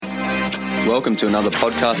Welcome to another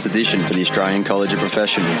podcast edition for the Australian College of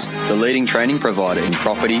Professionals, the leading training provider in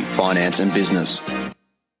property, finance and business.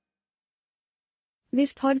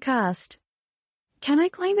 This podcast, Can I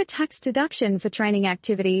Claim a Tax Deduction for Training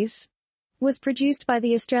Activities?, was produced by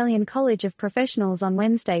the Australian College of Professionals on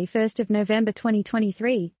Wednesday, 1st of November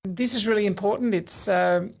 2023. This is really important. It's,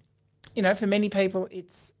 for many people,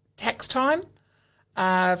 it's tax time.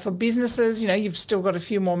 For businesses, you've still got a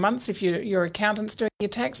few more months if your accountant's doing your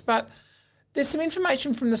tax, but there's some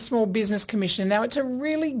information from the Small Business Commissioner. Now, it's a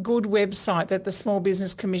really good website that the Small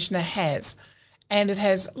Business Commissioner has, and it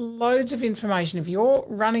has loads of information. If you're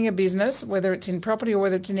running a business, whether it's in property or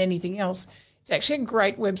whether it's in anything else, it's actually a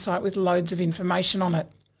great website with loads of information on it.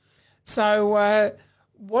 So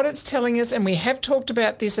what it's telling us, and we have talked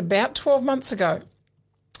about this about 12 months ago,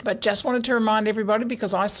 but just wanted to remind everybody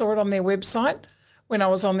because I saw it on their website when I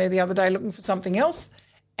was on there the other day looking for something else,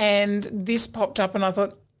 and this popped up and I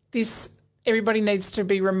thought everybody needs to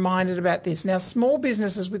be reminded about this. Now, small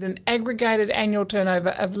businesses with an aggregated annual turnover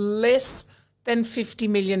of less than $50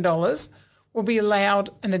 million will be allowed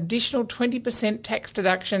an additional 20% tax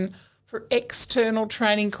deduction for external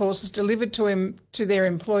training courses delivered to their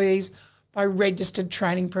employees by registered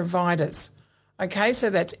training providers. Okay, so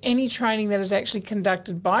that's any training that is actually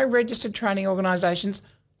conducted by registered training organisations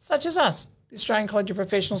such as us, the Australian College of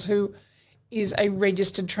Professionals, who is a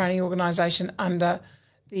registered training organisation under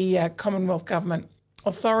the Commonwealth Government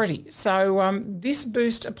Authority. So this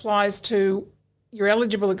boost applies to your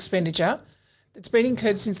eligible expenditure that's been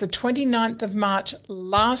incurred since the 29th of March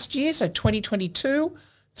last year, so 2022,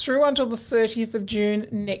 through until the 30th of June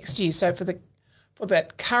next year. So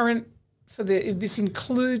this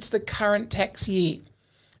includes the current tax year,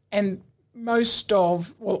 and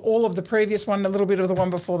all of the previous one, a little bit of the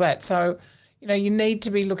one before that. So you need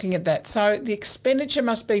to be looking at that. So the expenditure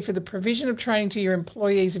must be for the provision of training to your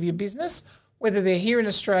employees of your business, whether they're here in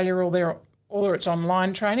Australia or it's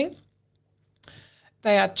online training.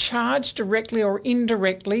 They are charged directly or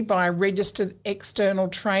indirectly by a registered external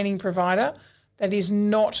training provider that is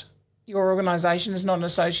not your organisation, is not an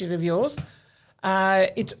associate of yours.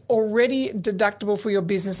 It's already deductible for your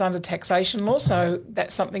business under taxation law, so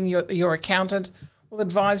that's something your accountant will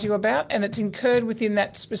advise you about, and it's incurred within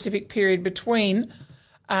that specific period between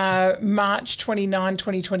March 29,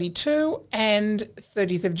 2022 and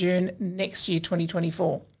 30th of June next year,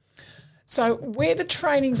 2024. So where the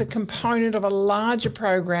training's a component of a larger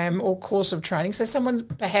program or course of training, so someone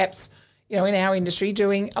perhaps, in our industry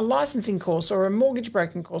doing a licensing course or a mortgage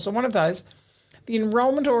broking course or one of those, the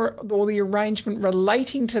enrolment or the arrangement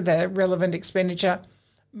relating to the relevant expenditure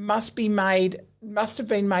must have been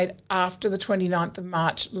made after the 29th of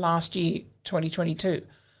March last year, 2022.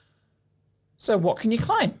 So what can you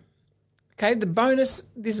claim? Okay,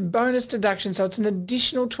 this bonus deduction, so it's an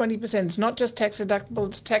additional 20%. It's not just tax deductible,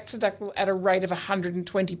 it's tax deductible at a rate of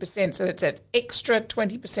 120%. So it's that extra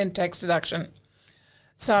 20% tax deduction.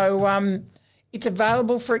 So it's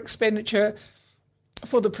available for expenditure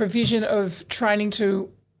for the provision of training to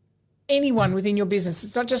anyone within your business.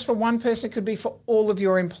 It's not just for one person, it could be for all of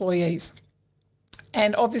your employees.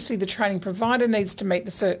 And obviously the training provider needs to meet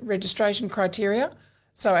the registration criteria.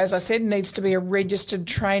 So as I said, it needs to be a registered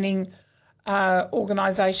training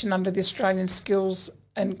organisation under the Australian Skills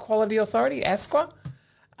and Quality Authority, ASQA.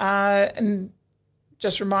 And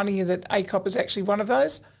just reminding you that ACOP is actually one of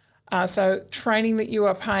those. So training that you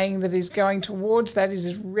are paying that is going towards that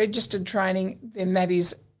is registered training, then that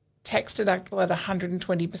is tax deductible at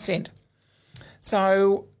 120%.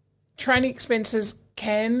 So training expenses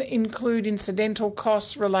can include incidental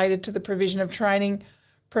costs related to the provision of training,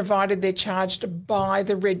 provided they're charged by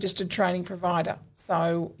the registered training provider.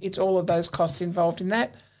 So it's all of those costs involved in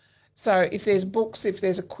that. So if there's books, if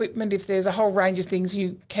there's equipment, if there's a whole range of things,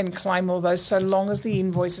 you can claim all those so long as the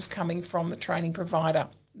invoice is coming from the training provider,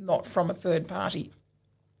 not from a third party.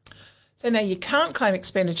 So now you can't claim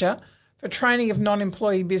expenditure for training of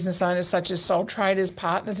non-employee business owners such as sole traders,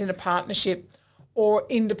 partners in a partnership, or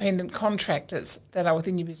independent contractors that are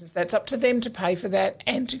within your business. That's up to them to pay for that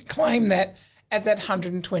and to claim that at that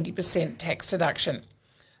 120% tax deduction.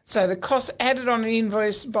 So the costs added on an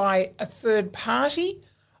invoice by a third party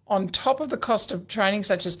on top of the cost of training,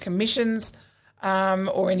 such as commissions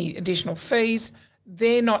or any additional fees,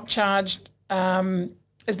 they're not charged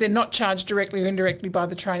as they're not charged directly or indirectly by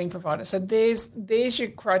the training provider. So there's your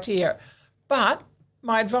criteria. But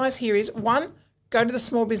my advice here is, one, go to the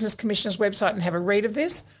Small Business Commissioner's website and have a read of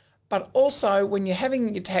this. But also, when you're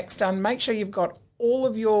having your tax done, make sure you've got all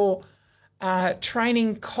of your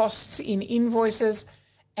training costs in invoices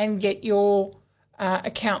and get your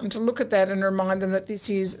accountant to look at that and remind them that this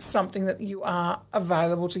is something that you are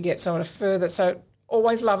available to get. So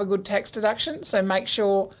always love a good tax deduction. So make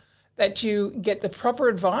sure that you get the proper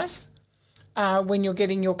advice when you're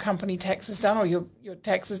getting your company taxes done or your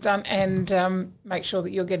taxes done, and make sure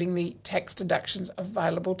that you're getting the tax deductions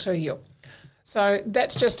available to you. So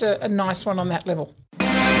that's just a nice one on that level.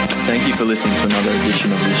 Thank you for listening to another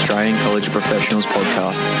edition of the Australian College of Professionals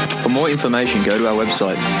podcast. For more information, go to our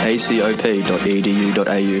website acop.edu.au.